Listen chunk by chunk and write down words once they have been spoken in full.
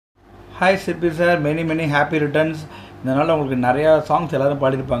Hi Sippy sir, many happy returns. இதனால் உங்களுக்கு நிறையா சாங்ஸ் எல்லோரும்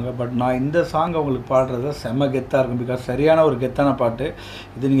பாடியிருப்பாங்க. பட் நான் இந்த சாங் உங்களுக்கு பாடுறது செம்ம கெத்தாக இருக்கும். பிகாஸ் சரியான ஒரு கெத்தான பாட்டு.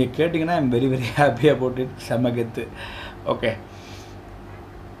 இது நீங்கள் கேட்டிங்கன்னா I'm very happy about it. செம்ம கெத்து. ஓகே.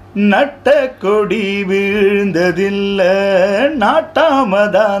 நட்ட கொடி வீழ்ந்ததில்லை,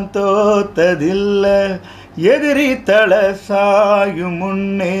 நாட்டாமதான் தோத்ததில்லை, எதிரி தலை சாயும்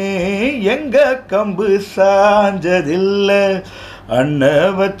முன்னே எங்க கம்பு சாஞ்சதில்லை, அண்ண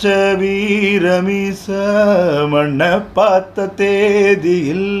வச்ச வீரமீச மண்ண பார்த்த தேதி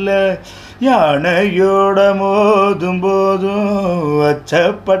இல்லை, யானையோட மோதும் போதும்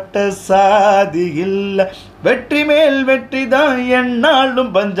அச்சப்பட்ட சாதி இல்லை, வெற்றி மேல் வெற்றி தான்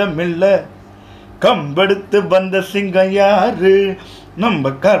என்னாலும் பஞ்சம் இல்லை, கம்பெடுத்து வந்த சிங்கம் யாரு, நம்ம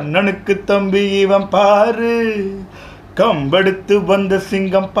கர்ணனுக்கு தம்பி இவன் பாரு, கம்பெடுத்து வந்த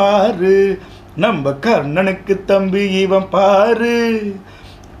சிங்கம் பாரு, நம்ம கர்ணனுக்கு தம்பி இவன் பாரு,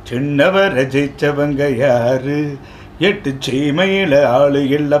 சின்னவரை ஜெயிச்சவங்க யாரு, 8 சீமையில ஆளு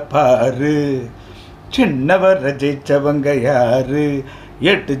இல்ல பாரு, சின்னவரை ஜெயிச்சவங்க யாரு,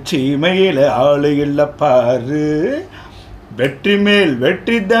 8 சீமையில ஆளு இல்ல பாரு, வெற்றி மேல்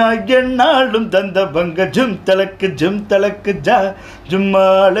வெற்றி தான் என்னாலும் தந்தவங்க, ஜும் தலக்கு ஜா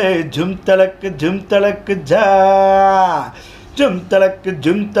ஜும்மாலே ஜும் தலக்கு ஜா, ஜும்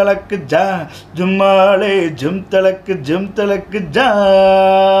தலக்கு ஜா ஜும்மாலே ஜும் தலக்கு ஜா.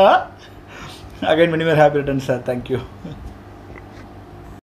 Again many more happy returns sir, thank you.